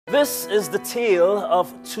This is the tale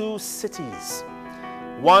of two cities.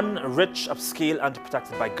 One rich, upscale and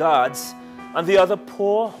protected by guards, and the other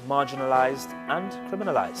poor, marginalized and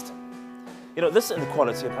criminalized. You know, this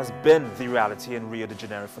inequality has been the reality in Rio de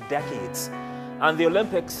Janeiro for decades, and the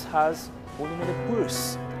Olympics has only made it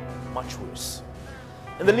worse, much worse.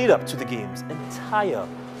 In the lead up to the Games, entire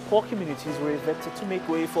poor communities were evicted to make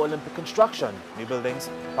way for Olympic construction, new buildings,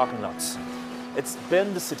 parking lots. It's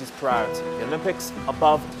been the city's priority, the Olympics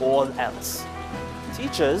above all else.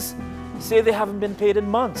 Teachers say they haven't been paid in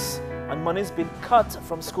months, and money's been cut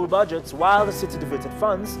from school budgets while the city diverted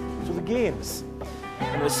funds to the Games.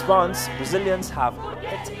 In response, Brazilians have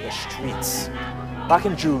hit the streets. Back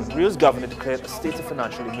in June, Rio's governor declared a state of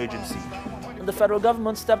financial emergency, and the federal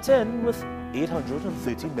government stepped in with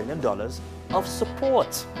 $830 million of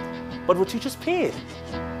support. But were teachers paid?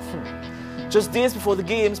 Just days before the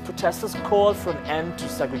Games, protesters called for an end to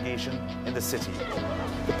segregation in the city.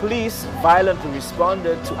 The police violently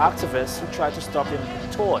responded to activists who tried to stop them with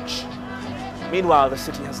a torch. Meanwhile, the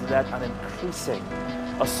city has led an increasing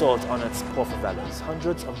assault on its poor favelas.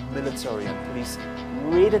 Hundreds of military and police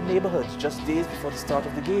raided neighborhoods just days before the start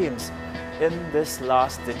of the Games in this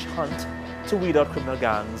last-ditch hunt to weed out criminal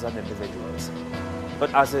gangs and individuals.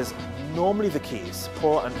 But as is normally the case,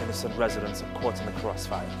 poor and innocent residents are caught in the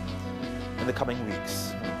crossfire. In the coming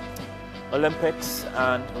weeks, Olympics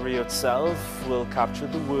and Rio itself will capture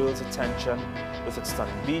the world's attention with its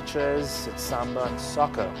stunning beaches, its samba and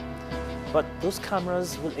soccer. But those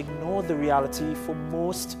cameras will ignore the reality for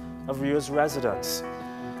most of Rio's residents,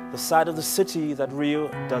 the side of the city that Rio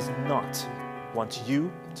does not want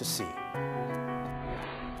you to see.